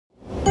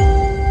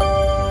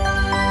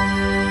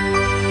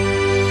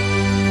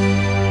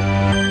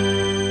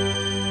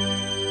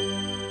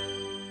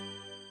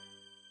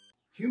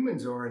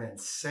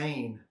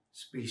insane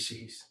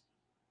species.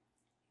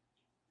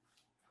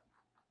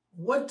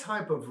 What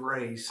type of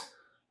race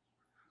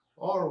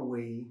are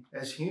we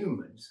as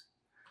humans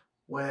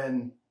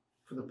when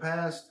for the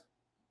past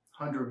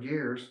 100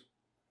 years,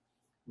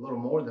 a little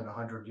more than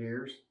 100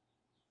 years,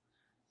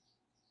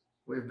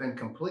 we've been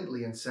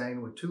completely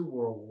insane with 2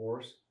 world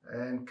wars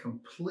and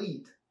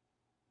complete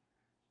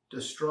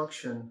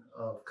destruction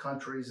of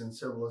countries and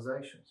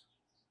civilizations.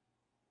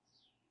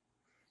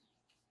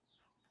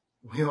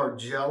 We are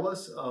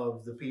jealous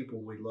of the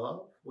people we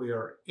love. We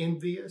are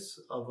envious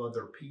of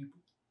other people.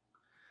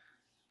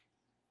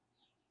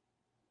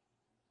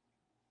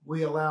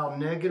 We allow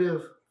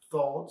negative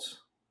thoughts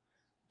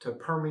to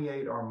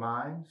permeate our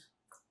minds.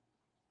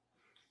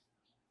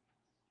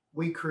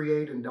 We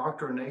create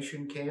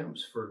indoctrination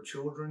camps for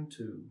children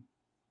to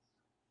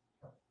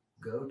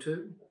go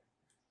to.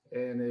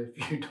 And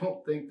if you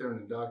don't think they're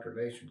an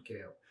indoctrination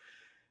camp,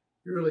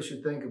 you really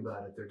should think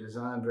about it. They're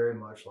designed very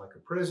much like a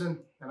prison,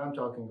 and I'm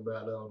talking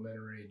about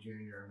elementary,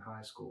 junior, and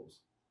high schools.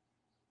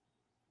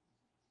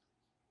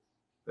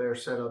 They're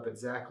set up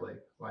exactly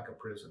like a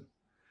prison.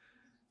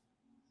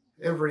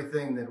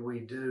 Everything that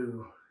we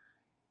do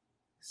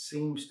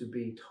seems to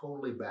be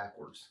totally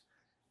backwards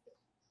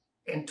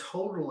and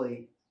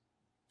totally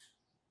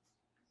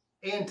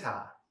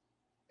anti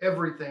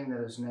everything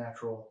that is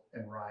natural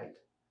and right.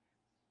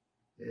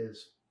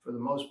 Is, for the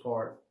most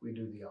part, we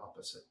do the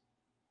opposite.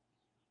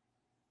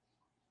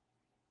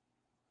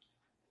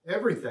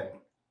 Everything,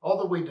 all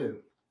that we do,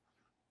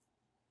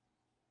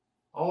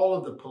 all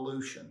of the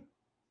pollution,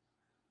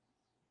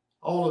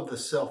 all of the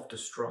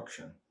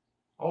self-destruction,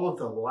 all of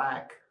the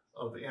lack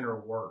of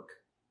inner work,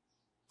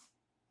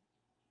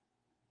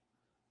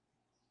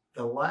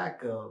 the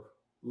lack of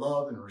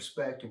love and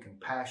respect and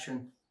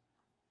compassion,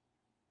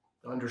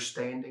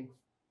 understanding,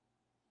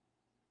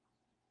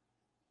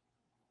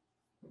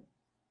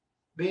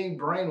 being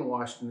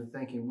brainwashed into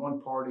thinking one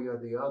party or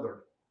the other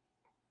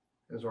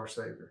is our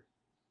Savior.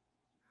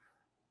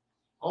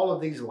 All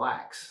of these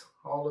lacks,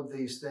 all of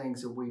these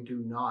things that we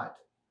do not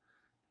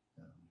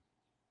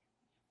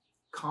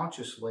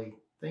consciously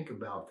think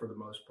about for the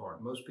most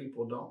part. Most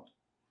people don't.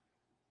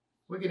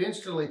 We could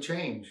instantly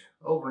change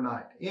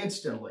overnight,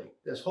 instantly.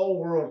 This whole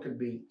world could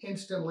be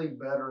instantly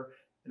better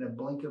in a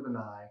blink of an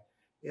eye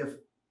if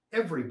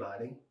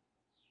everybody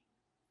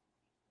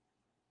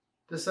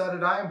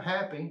decided, I am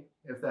happy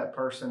if that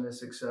person is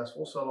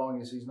successful so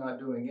long as he's not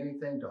doing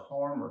anything to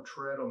harm or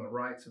tread on the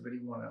rights of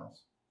anyone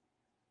else.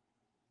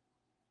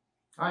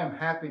 I am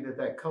happy that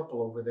that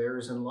couple over there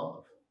is in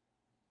love.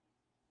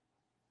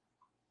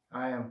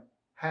 I am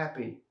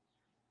happy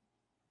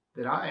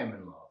that I am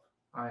in love.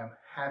 I am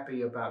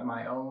happy about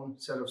my own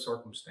set of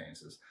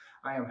circumstances.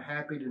 I am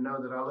happy to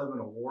know that I live in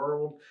a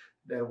world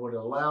that would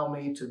allow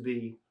me to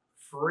be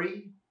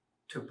free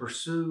to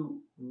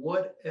pursue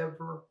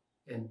whatever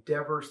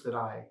endeavors that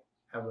I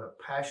have a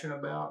passion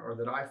about or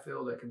that I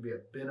feel that can be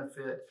a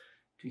benefit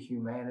to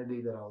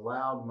humanity, that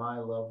allowed my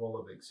level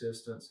of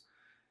existence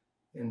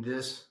in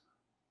this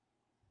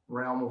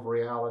realm of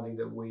reality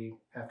that we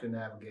have to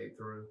navigate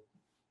through,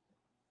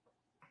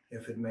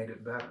 if it made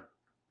it better.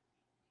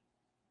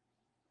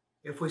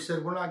 If we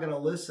said we're not going to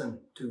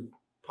listen to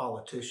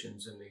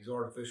politicians and these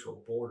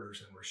artificial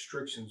borders and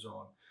restrictions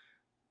on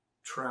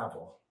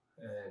travel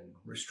and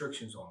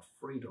restrictions on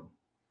freedom,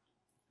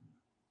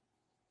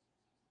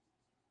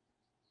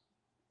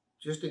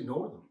 just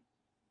ignore them.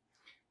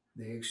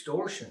 The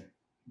extortion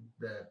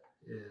that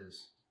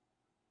is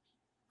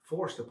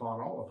forced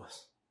upon all of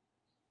us,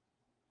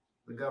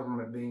 the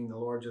government being the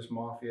largest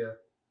mafia.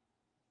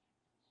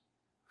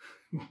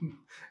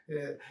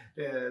 That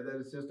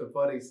is just a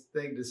funny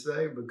thing to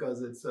say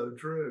because it's so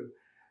true.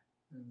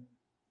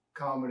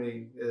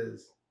 Comedy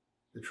is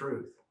the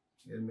truth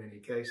in many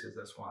cases.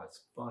 That's why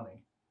it's funny.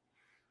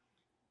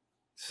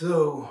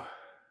 So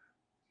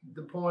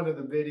the point of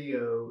the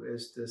video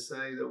is to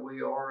say that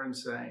we are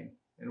insane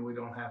and we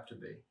don't have to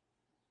be.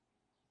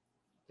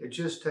 It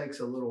just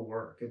takes a little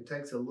work. It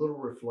takes a little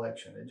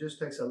reflection. It just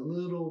takes a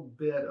little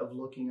bit of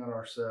looking at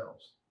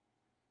ourselves.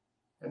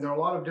 And there are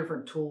a lot of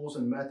different tools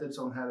and methods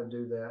on how to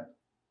do that.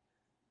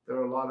 There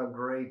are a lot of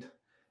great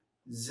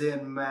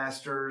Zen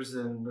masters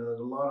and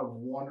a lot of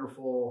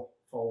wonderful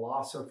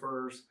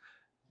philosophers,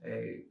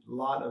 a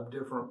lot of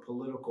different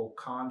political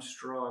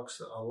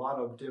constructs, a lot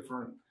of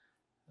different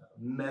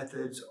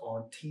methods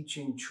on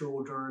teaching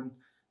children,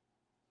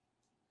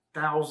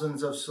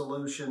 thousands of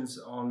solutions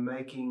on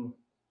making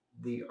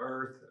the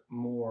earth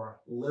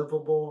more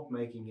livable,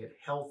 making it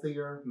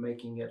healthier,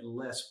 making it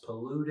less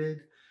polluted.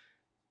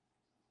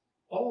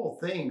 All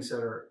things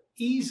that are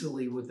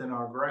easily within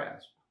our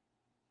grasp.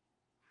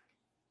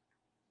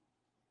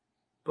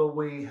 But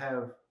we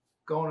have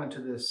gone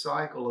into this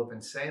cycle of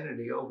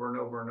insanity over and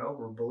over and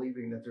over,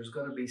 believing that there's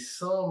going to be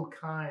some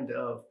kind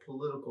of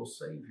political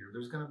savior.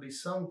 There's going to be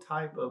some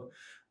type of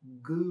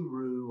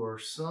guru or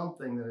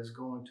something that is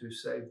going to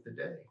save the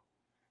day.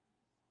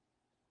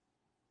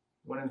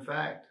 When in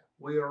fact,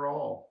 we are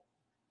all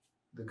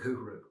the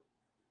guru.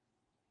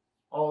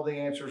 All the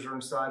answers are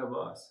inside of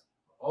us.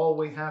 All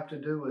we have to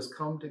do is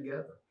come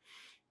together,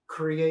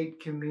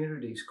 create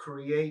communities,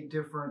 create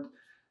different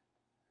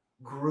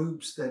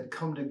groups that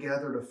come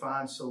together to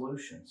find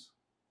solutions.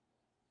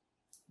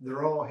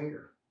 They're all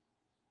here.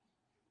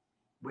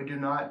 We do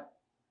not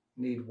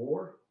need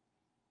war.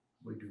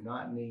 We do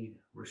not need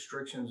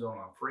restrictions on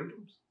our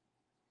freedoms.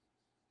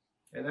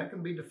 And that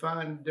can be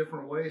defined in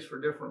different ways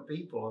for different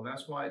people. And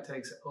that's why it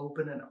takes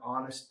open and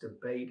honest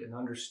debate and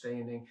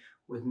understanding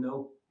with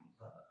no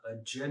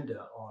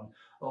agenda on,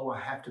 oh, I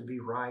have to be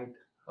right.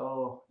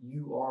 Oh,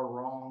 you are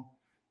wrong.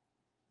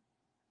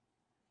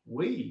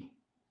 We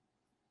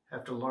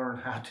have to learn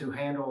how to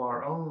handle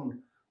our own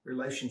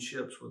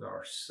relationships with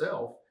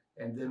ourselves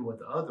and then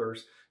with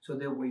others so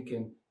that we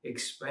can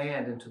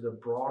expand into the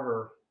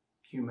broader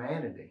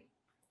humanity,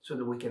 so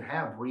that we can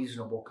have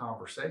reasonable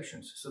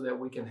conversations, so that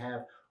we can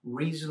have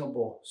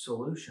reasonable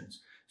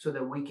solutions, so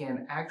that we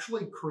can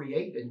actually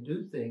create and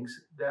do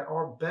things that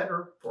are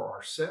better for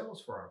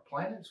ourselves, for our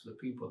planets, for the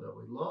people that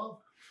we love.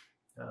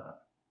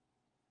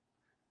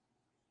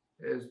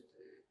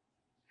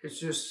 It's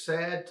just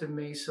sad to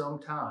me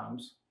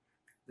sometimes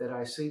that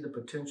I see the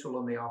potential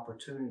and the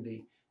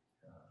opportunity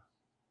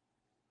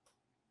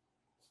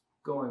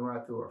going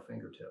right through our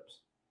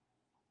fingertips.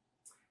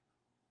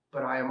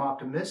 But I am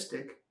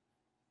optimistic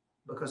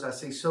because I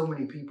see so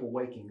many people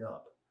waking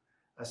up.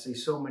 I see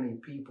so many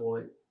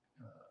people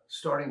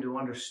starting to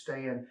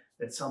understand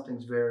that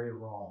something's very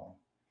wrong,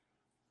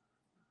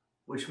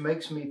 which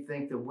makes me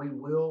think that we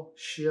will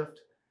shift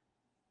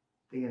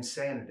the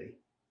insanity.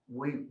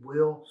 We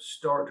will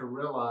start to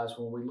realize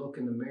when we look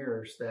in the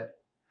mirrors that,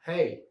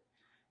 hey,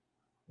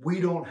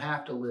 we don't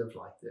have to live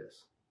like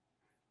this.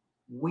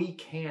 We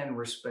can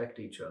respect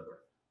each other.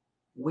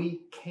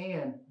 We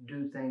can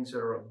do things that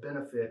are of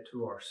benefit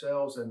to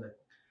ourselves and the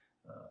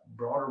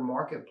broader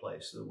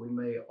marketplace, so that we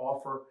may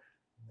offer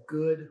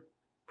good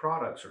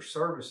products or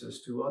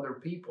services to other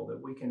people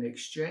that we can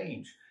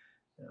exchange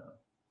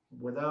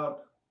without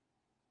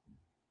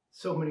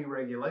so many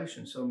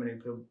regulations. So many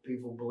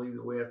people believe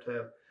that we have to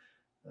have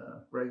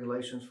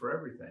regulations for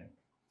everything.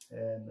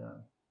 And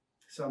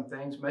some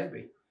things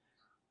maybe.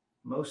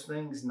 Most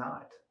things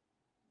not.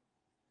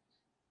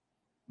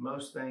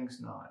 Most things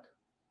not.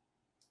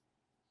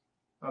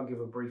 I'll give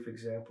a brief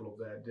example of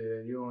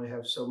that. You only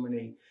have so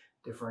many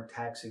different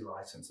taxi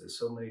licenses,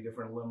 so many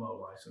different limo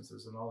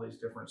licenses in all these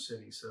different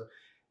cities. So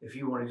if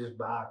you want to just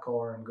buy a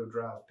car and go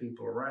drive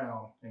people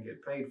around and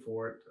get paid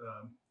for it,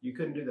 you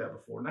couldn't do that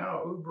before.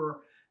 Now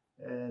Uber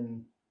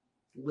and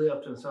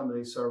Lyft and some of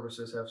these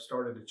services have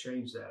started to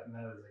change that. And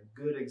that is a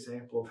good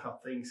example of how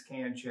things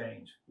can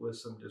change with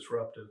some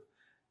disruptive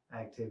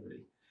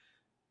activity.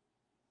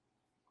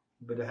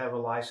 But to have a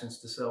license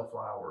to sell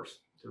flowers,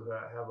 to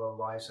have a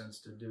license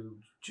to do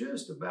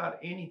just about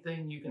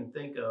anything you can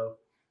think of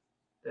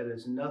that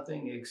is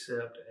nothing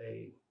except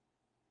a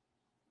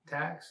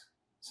tax,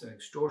 it's an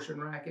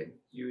extortion racket.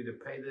 You either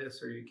pay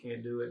this or you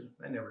can't do it.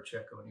 They never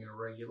check on you or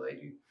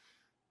regulate you.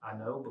 I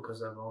know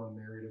because I've owned a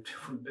myriad of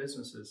different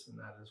businesses, and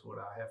that is what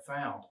I have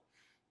found.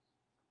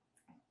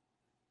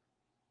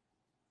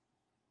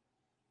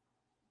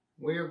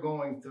 We are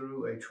going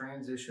through a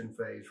transition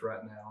phase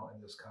right now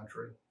in this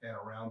country and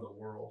around the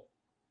world.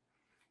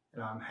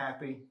 And I'm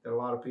happy that a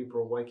lot of people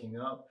are waking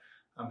up.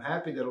 I'm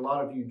happy that a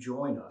lot of you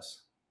join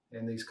us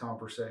in these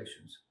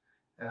conversations.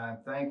 And I'm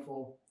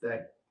thankful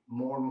that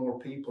more and more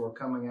people are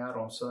coming out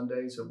on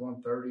Sundays at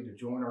 1:30 to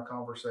join our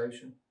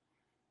conversation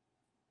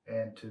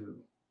and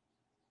to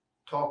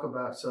talk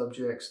about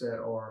subjects that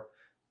are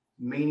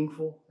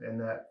meaningful and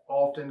that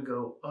often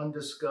go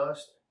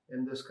undiscussed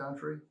in this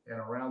country and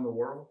around the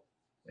world.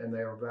 And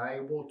they are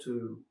valuable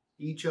to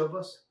each of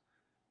us.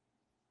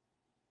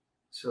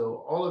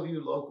 So all of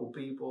you local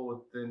people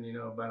within,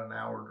 about an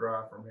hour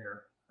drive from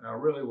here, I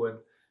really would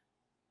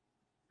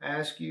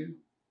ask you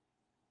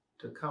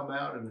to come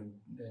out and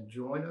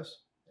join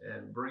us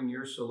and bring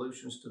your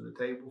solutions to the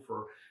table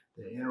for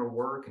the inner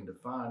work and to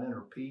find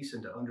inner peace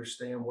and to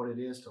understand what it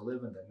is to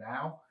live in the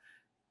now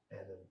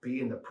and to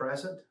be in the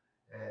present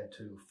and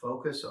to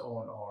focus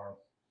on our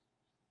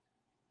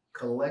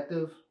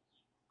collective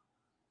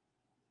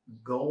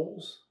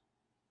goals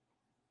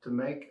to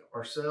make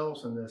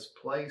ourselves in this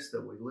place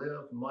that we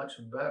live much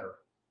better,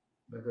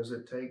 because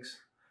it takes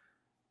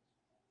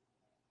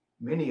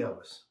many of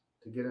us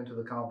to get into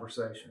the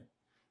conversation.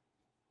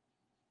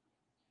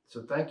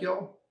 So thank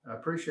y'all. I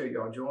appreciate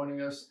y'all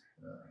joining us.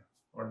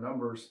 Our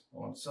numbers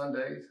on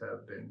Sundays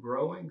have been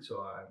growing,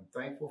 so I'm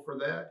thankful for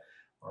that.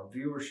 Our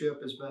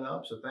viewership has been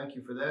up, so thank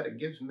you for that. It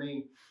gives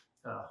me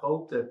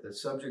hope that the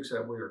subjects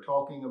that we are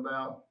talking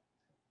about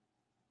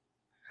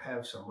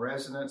have some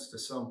resonance to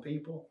some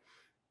people.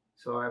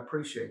 So I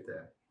appreciate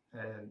that.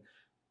 And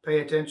pay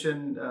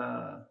attention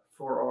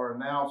for our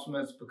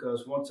announcements,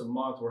 because once a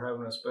month we're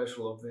having a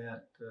special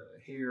event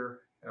here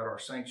at our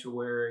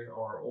sanctuary,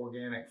 our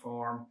organic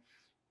farm,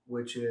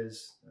 which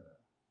is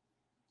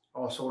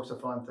all sorts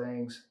of fun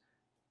things.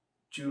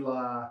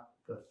 July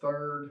the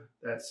 3rd,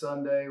 that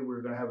Sunday,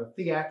 we're going to have a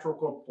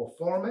theatrical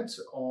performance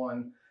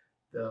on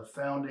the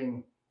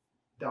founding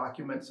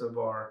documents of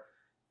our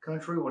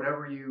country,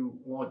 whatever you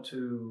want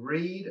to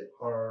read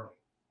or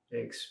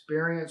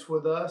experience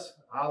with us.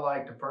 I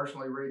like to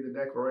personally read the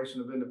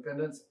Declaration of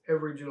Independence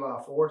every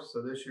July 4th.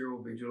 So this year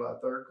will be July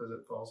 3rd because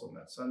it falls on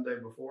that Sunday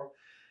before.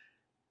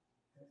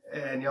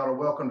 And y'all are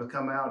welcome to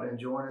come out and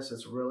join us.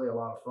 It's really a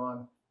lot of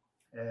fun.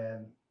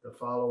 And the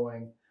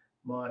following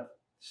month,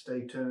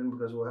 stay tuned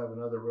because we'll have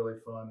another really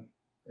fun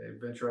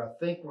adventure. I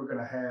think we're going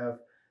to have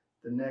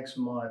the next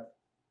month,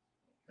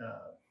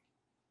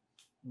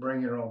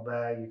 bring your own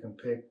bag. You can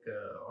pick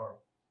our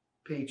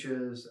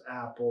peaches,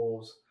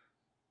 apples,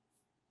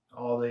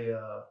 all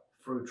the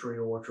fruit tree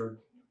orchard,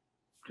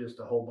 just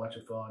a whole bunch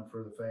of fun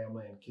for the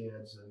family and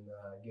kids, and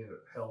get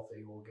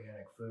healthy,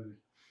 organic food.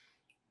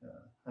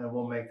 And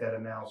we'll make that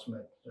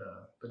announcement,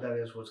 but that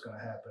is what's going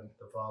to happen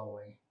the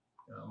following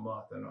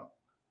month in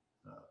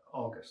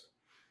August.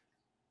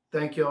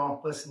 Thank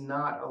y'all. Let's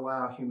not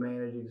allow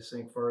humanity to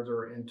sink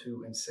further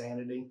into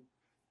insanity.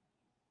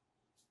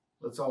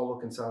 Let's all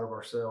look inside of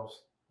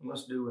ourselves, and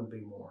let's do and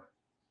be more.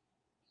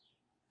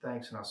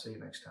 Thanks, and I'll see you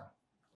next time.